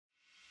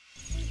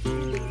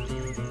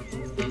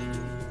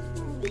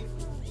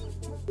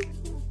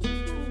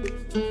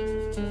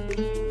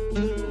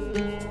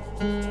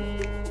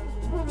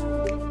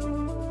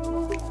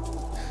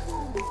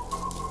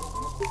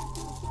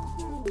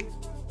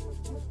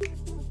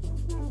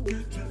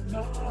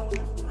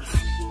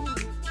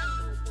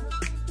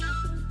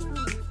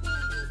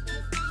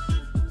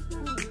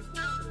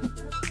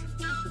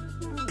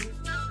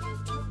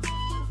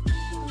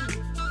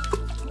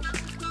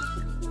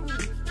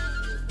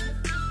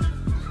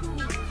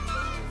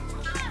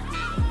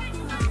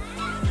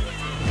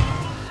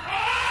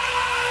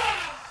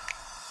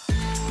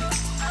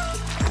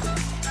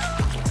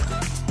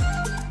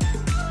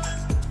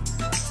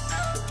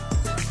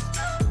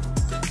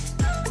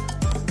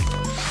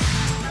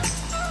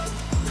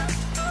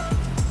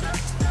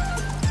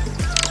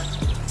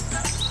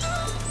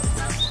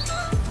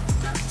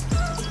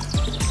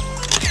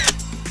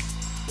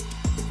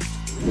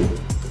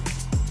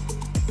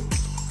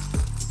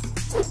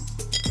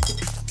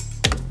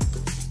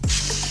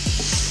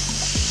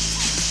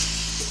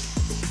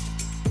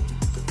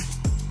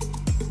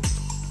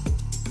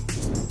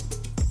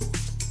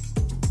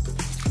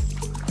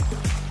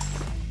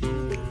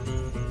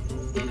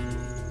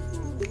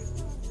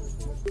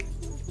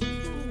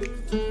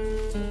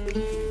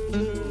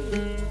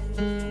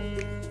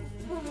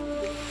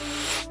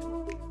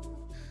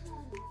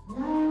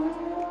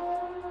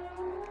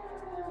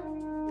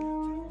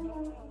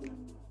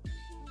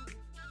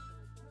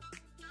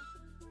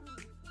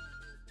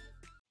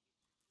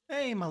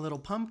Hey, my little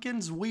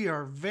pumpkins, we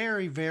are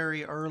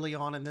very early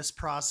on in this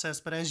process,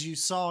 but as you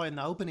saw in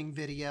the opening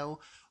video,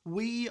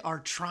 we are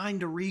trying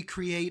to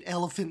recreate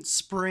Elephant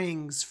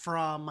Springs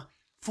from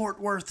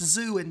Fort Worth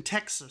Zoo in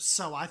Texas.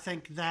 So I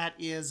think that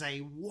is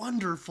a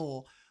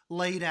wonderful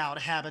laid out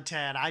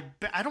habitat.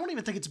 I don't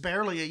even think it's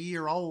barely a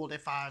year old.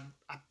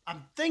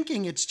 I'm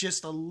thinking it's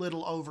just a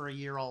little over a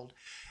year old.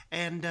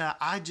 And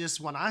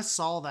when I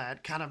saw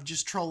that, kind of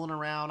just trolling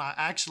around, I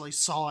actually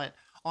saw it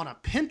on a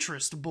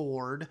Pinterest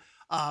board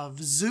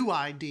of zoo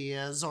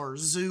ideas or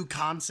zoo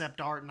concept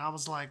art, and I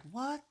was like,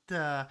 what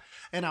the?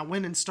 And I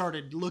went and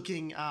started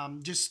looking,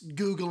 just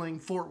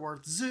Googling Fort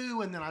Worth Zoo,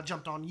 and then I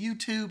jumped on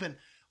YouTube and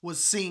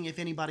was seeing if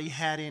anybody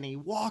had any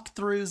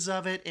walkthroughs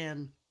of it,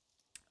 and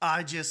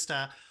I just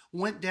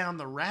went down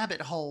the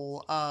rabbit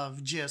hole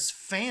of just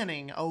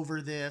fanning over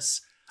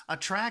this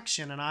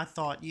attraction, and I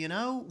thought,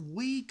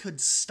 we could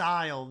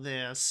style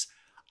this.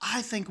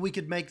 I think we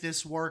could make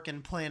this work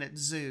in Planet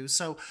Zoo.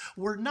 So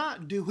we're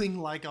not doing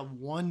like a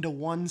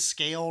one-to-one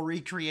scale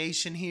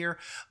recreation here,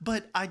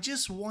 but I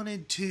just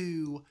wanted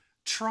to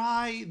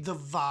try the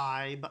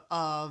vibe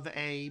of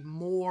a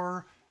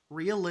more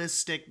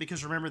realistic,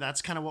 because remember,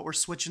 that's kind of what we're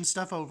switching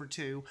stuff over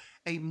to,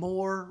 a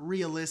more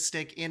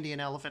realistic Indian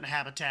elephant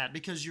habitat.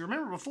 Because you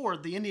remember before,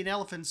 the Indian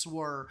elephants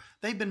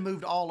they've been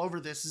moved all over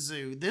this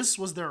zoo. This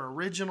was their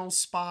original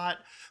spot.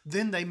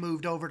 Then they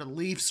moved over to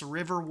Leaf's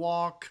River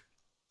Walk.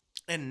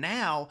 And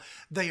now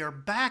they are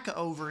back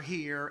over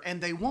here, and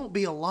they won't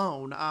be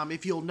alone.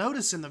 If you'll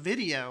notice in the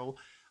video,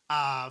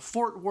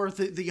 Fort Worth,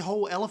 the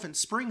whole Elephant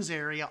Springs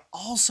area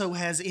also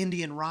has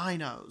Indian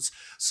rhinos.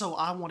 So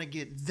I want to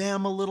get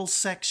them a little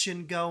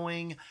section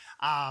going.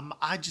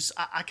 I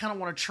kind of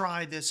want to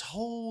try this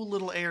whole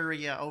little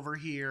area over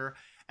here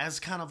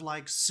as kind of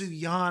like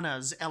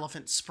Suyana's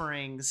Elephant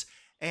Springs.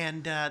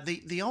 And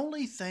the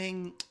only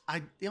thing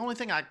I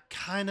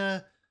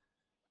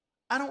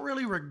don't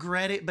really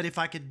regret it, but if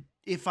I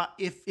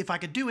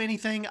could do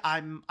anything,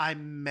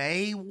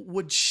 I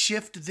would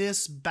shift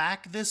this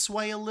back this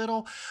way a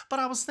little. But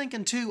I was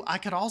thinking too, I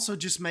could also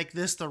just make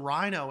this the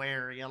rhino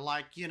area.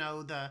 Like,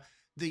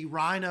 the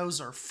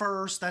rhinos are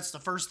first. That's the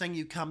first thing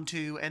you come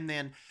to, and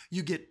then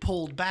you get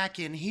pulled back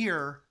in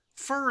here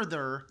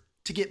further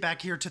to get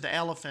back here to the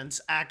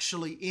elephants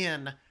actually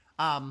in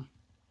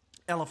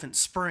Elephant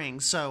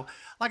Springs. So,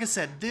 like I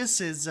said,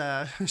 this is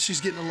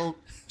she's getting a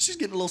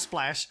little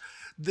splash.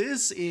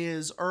 This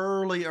is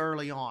early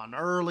on,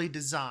 early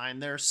design.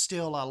 There's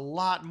still a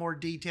lot more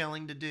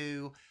detailing to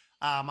do.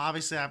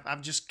 Obviously,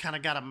 I've just kind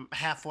of got them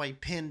halfway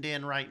pinned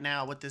in right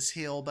now with this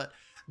hill, but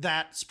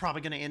that's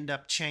probably going to end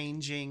up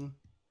changing.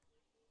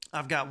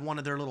 I've got one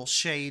of their little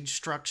shade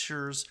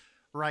structures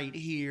right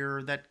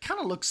here that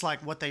kind of looks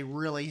like what they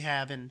really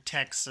have in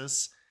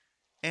Texas.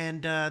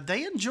 And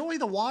they enjoy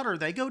the water.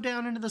 They go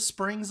down into the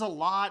springs a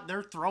lot.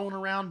 They're throwing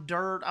around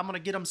dirt. I'm going to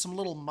get them some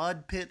little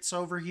mud pits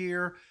over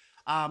here.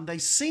 They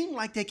seem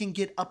like they can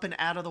get up and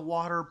out of the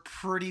water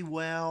pretty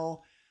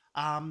well.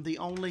 The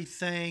only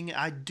thing,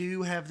 I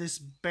do have this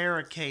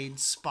barricade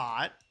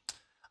spot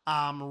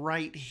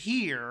right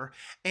here.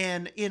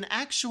 And in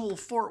actual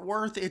Fort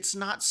Worth, it's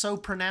not so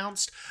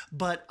pronounced,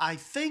 but I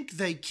think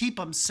they keep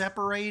them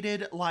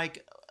separated.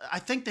 Like, I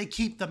think they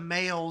keep the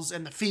males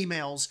and the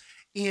females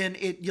in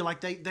it.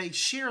 They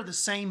share the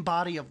same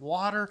body of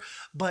water,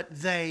 but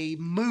they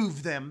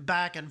move them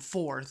back and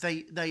forth.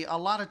 They a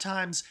lot of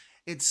times,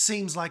 it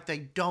seems like they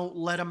don't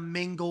let them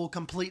mingle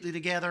completely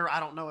together.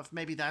 I don't know if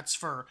maybe that's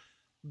for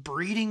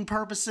breeding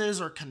purposes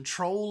or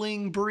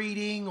controlling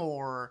breeding,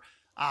 or,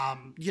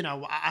 I'm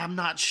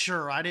not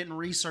sure. I didn't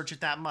research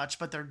it that much,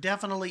 but there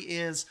definitely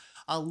is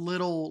a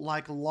little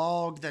like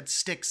log that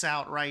sticks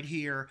out right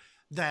here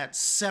that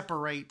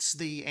separates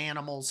the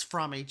animals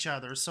from each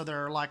other. So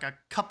they're like a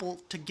couple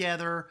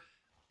together,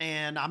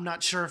 and I'm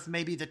not sure if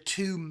maybe the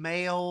two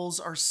males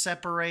are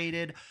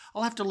separated.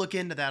 I'll have to look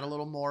into that a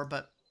little more,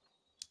 but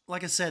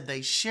like I said,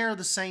 they share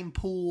the same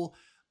pool,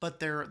 but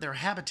their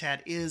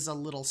habitat is a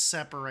little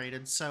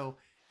separated. So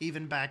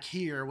even back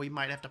here, we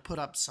might have to put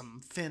up some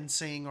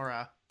fencing or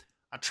a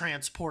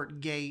transport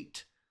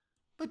gate.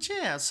 But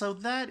yeah, so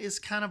that is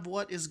kind of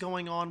what is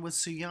going on with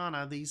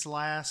Suyana this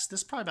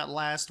probably about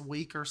last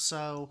week or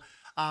so.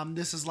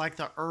 This is like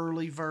the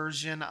early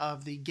version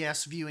of the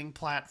guest viewing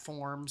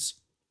platforms.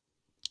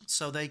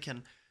 So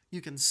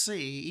you can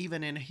see,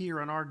 even in here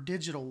in our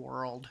digital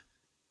world,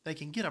 they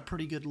can get a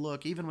pretty good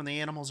look, even when the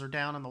animals are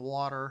down in the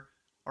water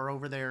or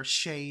over there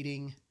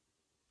shading.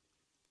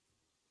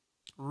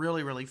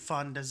 Really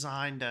fun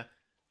design to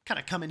kind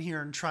of come in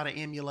here and try to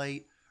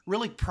emulate.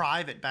 Really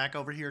private back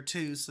over here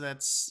too, so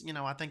that's,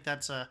 I think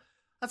that's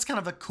kind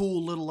of a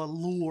cool little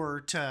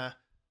allure to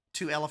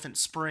Elephant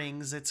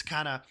Springs. It's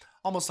kind of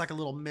almost like a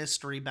little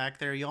mystery back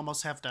there. You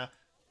almost have to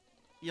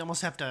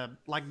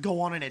like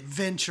go on an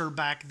adventure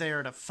back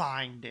there to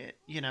find it.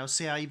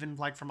 See how even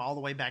like from all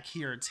the way back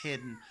here it's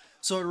hidden.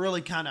 So it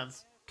really kind of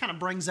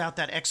brings out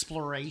that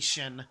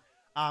exploration,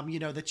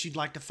 that you'd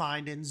like to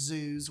find in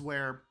zoos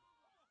where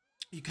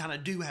you kind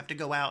of do have to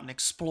go out and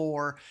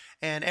explore,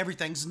 and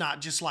everything's not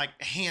just like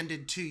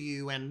handed to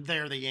you and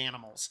they're the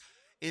animals.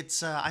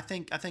 It's I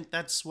think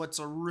that's what's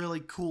a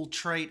really cool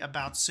trait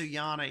about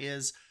Suyana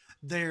is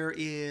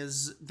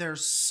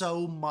there's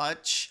so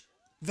much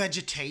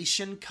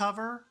vegetation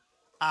cover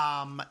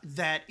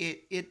that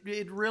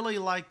it really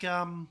like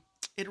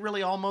it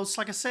really almost,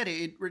 like I said,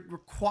 it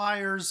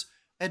requires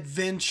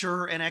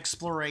adventure and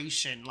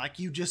exploration. Like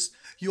you just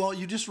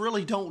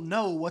really don't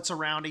know what's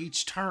around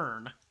each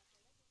turn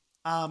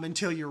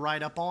until you're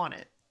right up on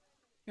it.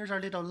 Here's our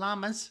little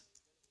llamas.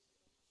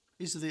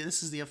 This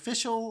is the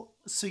official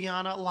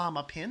Suyana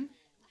llama pin.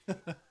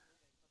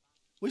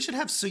 We should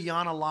have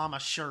Suyana llama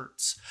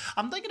shirts.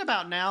 I'm thinking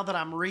about, now that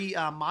I'm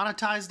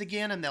monetized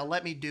again and they'll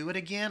let me do it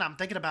again, I'm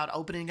thinking about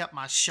opening up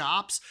my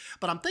shops,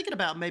 but I'm thinking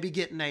about maybe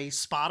getting a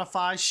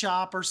Spotify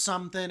shop or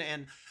something,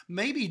 and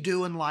maybe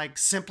doing like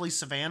Simply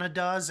Savannah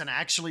does and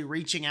actually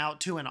reaching out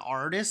to an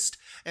artist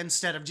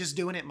instead of just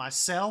doing it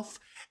myself,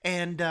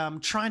 and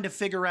trying to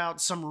figure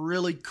out some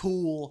really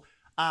cool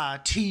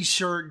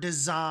t-shirt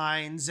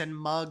designs and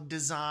mug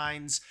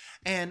designs.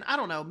 And I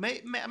don't know,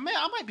 I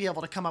might be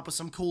able to come up with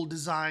some cool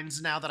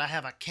designs now that I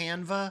have a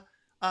Canva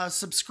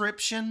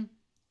subscription.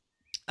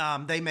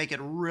 They make it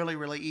really,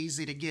 really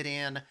easy to get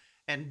in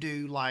and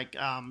do like,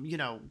 you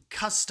know,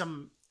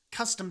 custom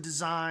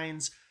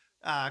designs,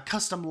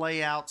 custom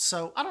layouts.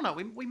 So I don't know,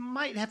 we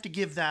might have to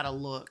give that a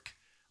look.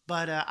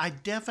 But I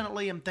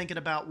definitely am thinking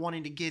about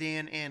wanting to get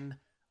in and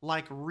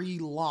like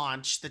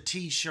relaunch the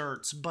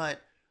t-shirts,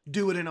 but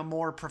do it in a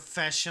more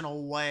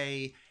professional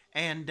way,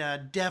 and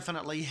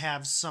definitely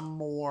have some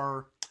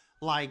more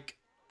like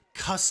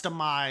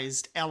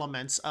customized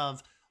elements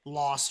of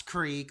Lost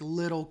Creek,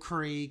 Little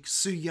Creek,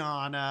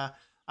 Suyana,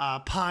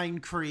 Pine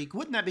Creek.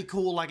 Wouldn't that be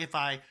cool? Like if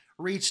I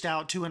reached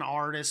out to an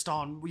artist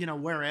on, you know,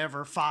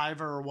 wherever,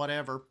 Fiverr or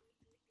whatever,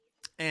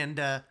 and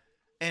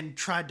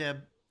tried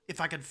to, if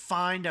I could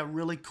find a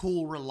really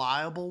cool,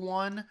 reliable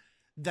one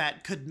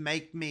that could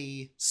make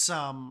me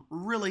some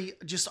really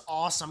just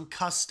awesome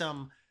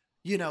custom,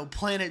 you know,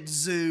 Planet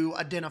Zoo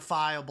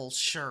identifiable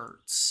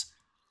shirts.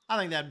 I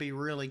think that'd be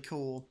really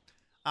cool.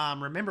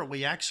 Remember,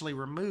 we actually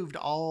removed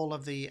all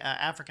of the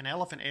African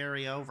elephant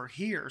area over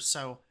here,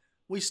 so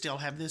we still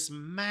have this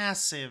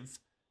massive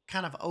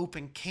kind of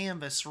open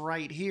canvas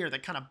right here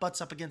that kind of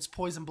butts up against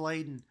Poison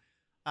Blade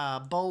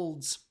and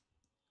Bold's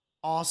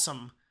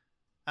awesome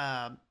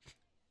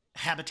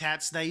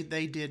habitats they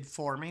did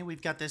for me.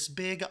 We've got this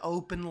big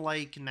open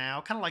lake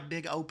now, kind of like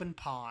big open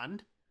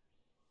pond.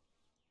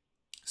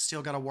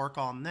 Still got to work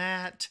on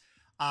that.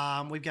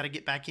 We've got to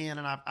get back in,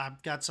 and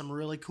I've got some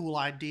really cool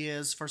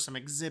ideas for some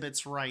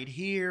exhibits right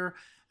here.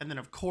 And then,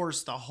 of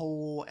course, the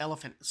whole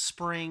Elephant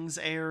Springs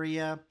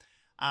area.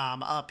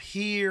 Up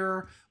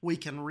here, we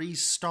can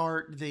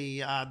restart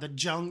the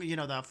jungle, you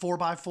know, the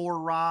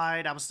 4x4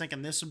 ride. I was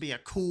thinking this would be a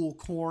cool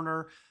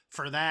corner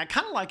for that.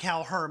 Kind of like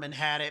how Herman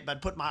had it,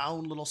 but put my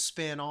own little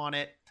spin on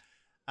it.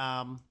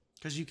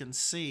 Because you can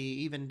see,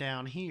 even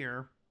down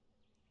here,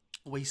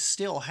 we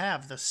still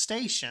have the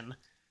station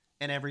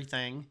and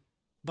everything,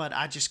 but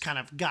I just kind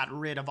of got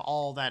rid of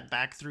all that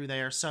back through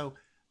there. So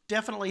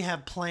definitely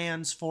have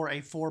plans for a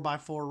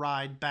 4x4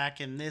 ride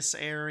back in this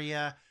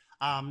area.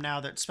 Now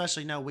that,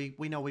 especially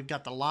we know we've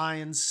got the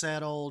lions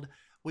settled,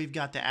 we've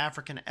got the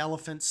African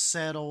elephants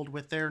settled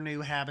with their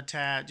new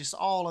habitat. Just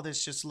all of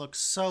this just looks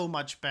so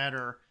much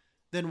better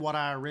than what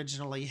I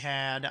originally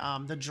had.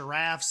 The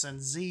giraffes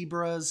and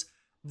zebras,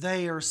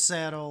 they are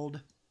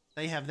settled.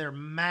 They have their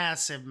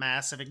massive,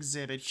 massive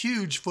exhibit,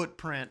 huge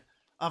footprint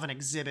of an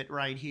exhibit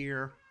right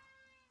here.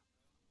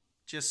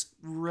 Just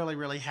really,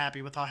 really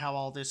happy with how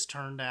all this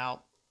turned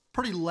out.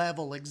 Pretty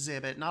level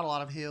exhibit, not a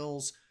lot of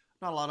hills,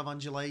 not a lot of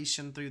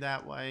undulation through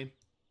that way.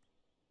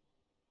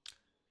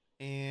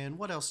 And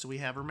what else do we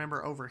have?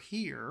 Remember, over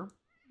here,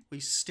 we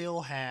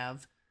still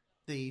have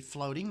the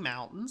floating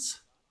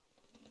mountains.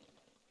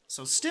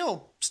 So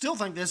still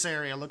think this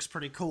area looks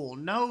pretty cool.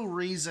 No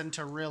reason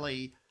to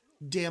really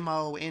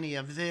demo any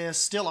of this.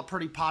 Still a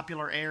pretty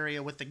popular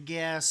area with the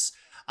guests.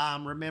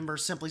 Remember,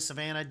 Simply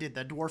Savannah did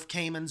the dwarf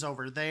caimans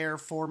over there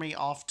for me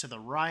off to the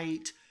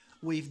right.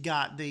 We've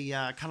got the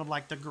kind of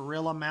like the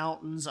gorilla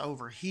mountains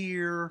over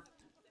here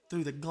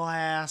through the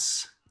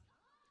glass.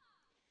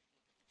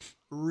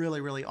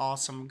 Really, really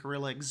awesome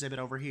gorilla exhibit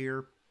over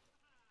here.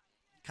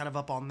 Kind of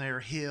up on their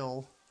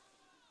hill.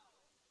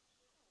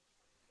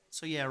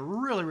 So yeah,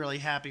 really, really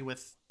happy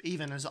with,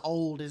 even as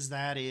old as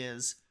that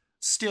is,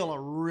 still a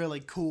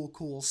really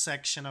cool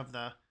section of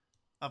the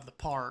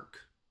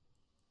park.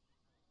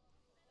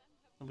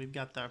 And we've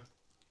got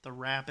the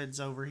rapids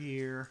over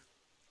here.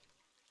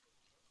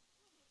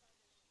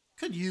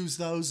 Could use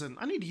those, and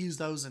I need to use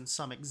those in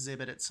some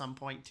exhibit at some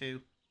point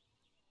too.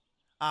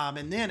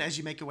 And then as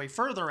you make your way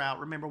further out,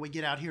 remember we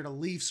get out here to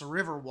Leafs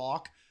River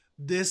Walk.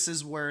 This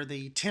is where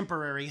the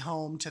temporary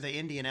home to the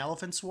Indian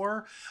elephants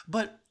were.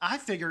 But I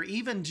figure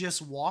even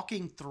just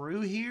walking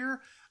through here,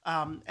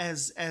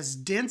 as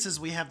dense as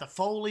we have the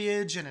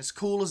foliage and as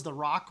cool as the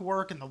rock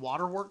work and the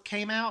water work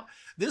came out,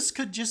 this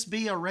could just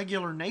be a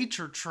regular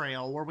nature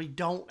trail where we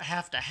don't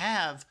have to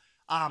have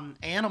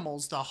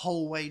animals the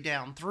whole way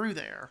down through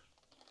there.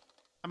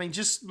 I mean,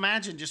 just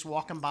imagine just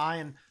walking by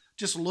and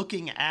just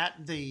looking at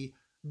the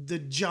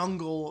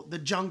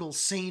jungle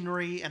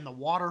scenery and the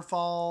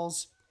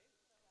waterfalls.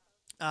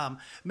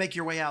 Make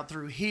your way out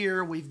through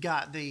here. We've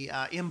got the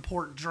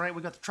import drink.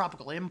 We've got the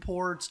tropical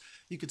imports.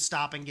 You could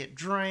stop and get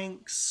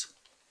drinks.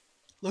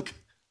 Look,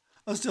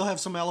 I still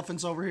have some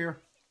elephants over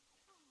here.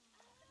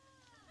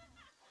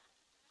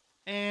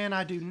 And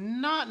I do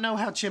not know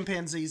how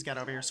chimpanzees got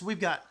over here. So we've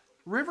got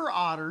river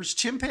otters,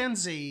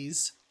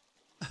 chimpanzees.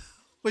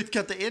 We've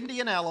got the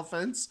Indian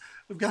elephants.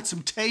 We've got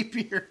some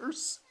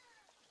tapirs.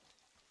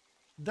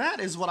 That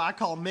is what I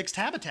call mixed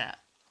habitat.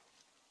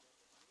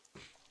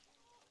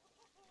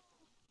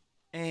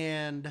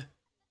 And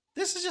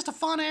this is just a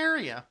fun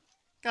area.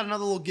 Got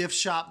another little gift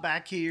shop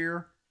back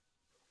here.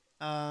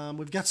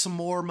 We've got some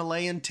more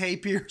Malayan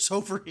tapirs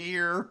over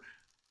here.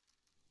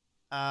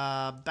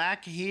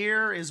 Back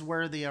here is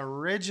where the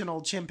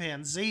original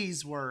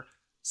chimpanzees were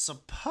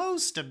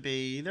supposed to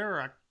be. There are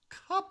a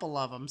couple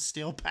of them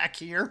still back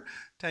here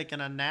taking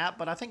a nap,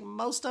 but I think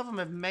most of them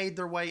have made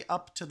their way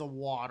up to the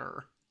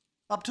water,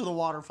 up to the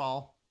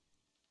waterfall.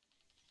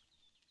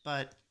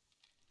 But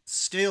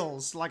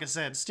still, like I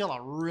said, still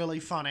a really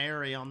fun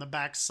area on the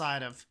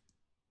backside of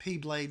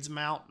P-Blades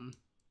Mountain.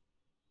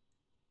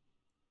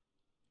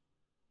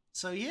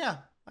 So yeah,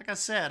 like I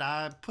said,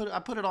 I put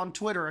it on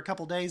Twitter a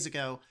couple days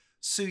ago.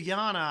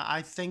 Suyana,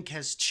 I think,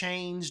 has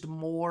changed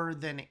more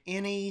than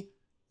any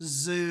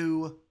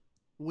zoo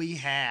we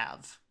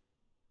have.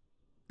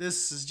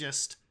 This is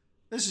just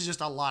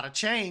a lot of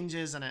change,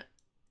 isn't it?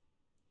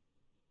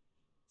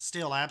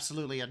 Still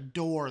absolutely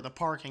adore the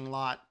parking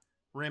lot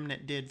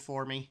Remnant did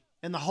for me.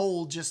 And the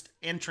whole just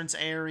entrance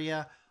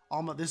area.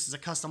 Almost, this is a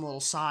custom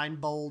little sign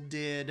Bold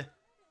did.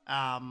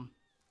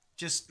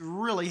 Just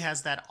really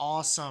has that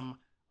awesome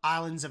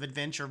Islands of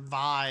Adventure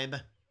vibe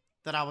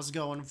that I was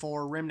going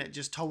for. Remnant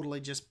just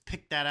totally just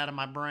picked that out of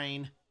my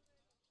brain.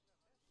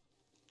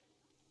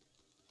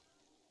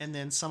 And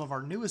then some of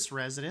our newest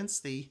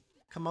residents, the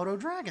Komodo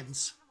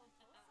dragons.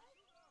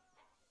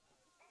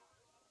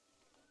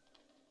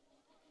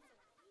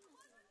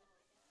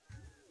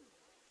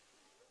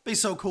 Be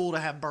so cool to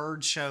have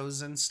bird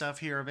shows and stuff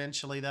here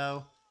eventually,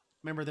 though.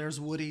 Remember, there's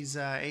Woody's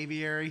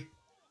aviary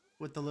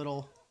with the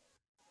little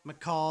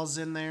macaws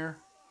in there.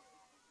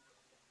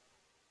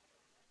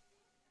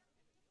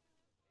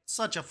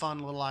 Such a fun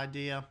little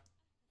idea.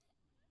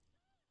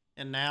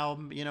 And now,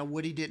 you know,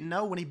 Woody didn't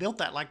know when he built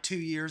that like 2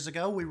 years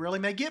ago, we really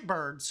may get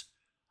birds.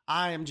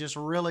 I am just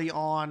really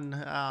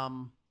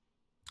on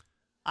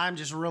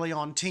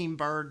Team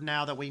Bird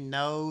now that we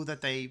know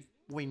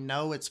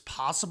it's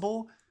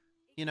possible.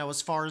 You know,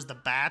 as far as the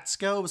bats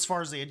go, as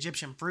far as the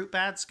Egyptian fruit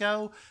bats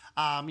go,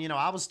 you know,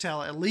 I was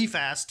telling Leaf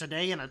asked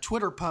today in a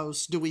Twitter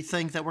post, do we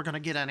think that we're going to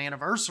get an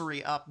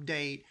anniversary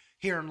update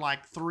here in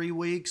like 3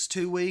 weeks,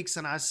 2 weeks?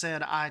 And I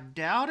said, I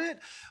doubt it,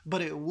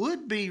 but it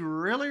would be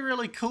really,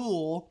 really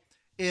cool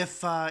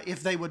if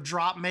they would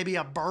drop maybe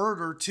a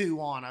bird or two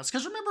on us.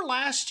 Because remember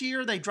last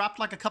year they dropped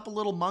like a couple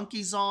little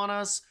monkeys on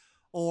us,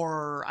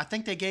 or I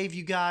think they gave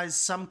you guys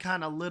some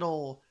kind of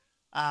little,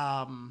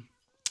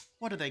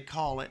 what do they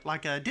call it?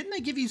 Like didn't they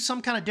give you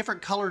some kind of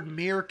different colored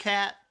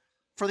meerkat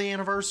for the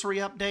anniversary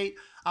update?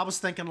 I was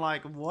thinking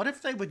like, what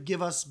if they would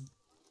give us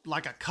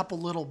like a couple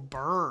little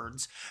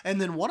birds?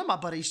 And then one of my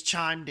buddies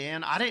chimed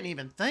in. I didn't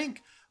even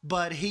think,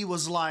 but he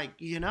was like,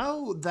 you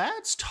know,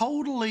 that's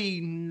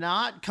totally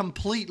not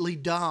completely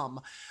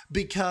dumb,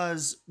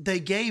 because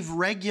they gave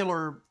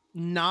regular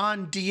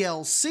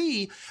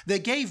non-DLC, they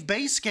gave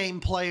base game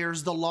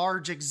players the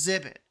large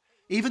exhibit.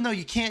 Even though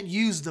you can't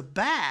use the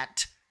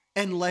bat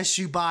unless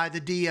you buy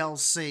the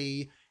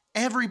DLC,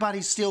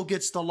 everybody still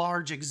gets the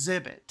large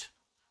exhibit.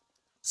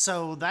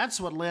 So that's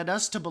what led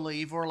us to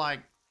believe, we're like,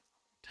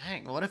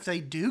 dang, what if they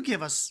do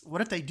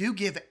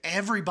give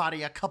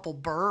everybody a couple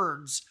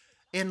birds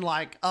in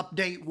like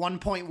update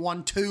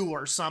 1.12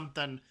 or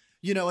something,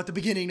 you know, at the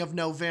beginning of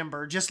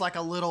November, just like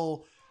a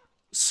little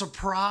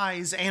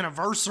surprise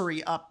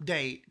anniversary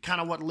update, kind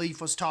of what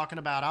Leaf was talking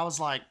about. I was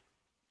like,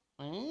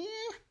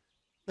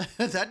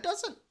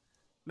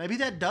 maybe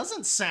that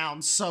doesn't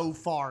sound so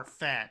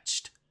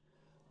far-fetched.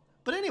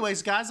 But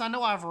anyways, guys, I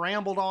know I've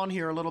rambled on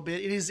here a little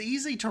bit. It is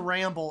easy to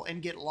ramble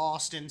and get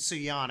lost in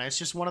Suyana. It's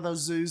just one of those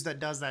zoos that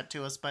does that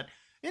to us. But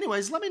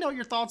anyways, let me know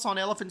your thoughts on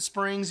Elephant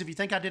Springs. If you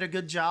think I did a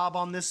good job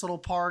on this little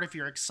part, if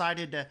you're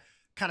excited to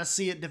kind of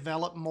see it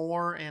develop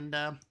more. And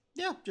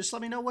yeah, just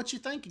let me know what you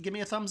think. And give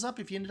me a thumbs up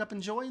if you ended up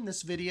enjoying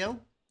this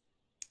video.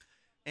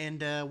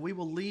 And we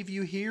will leave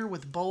you here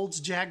with Bold's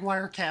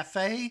Jaguar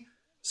Cafe.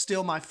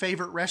 Still my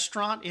favorite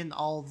restaurant in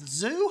all the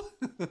zoo.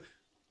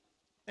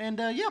 And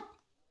yep.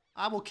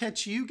 I will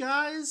catch you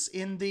guys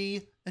in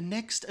the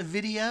next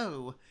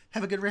video.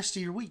 Have a good rest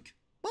of your week.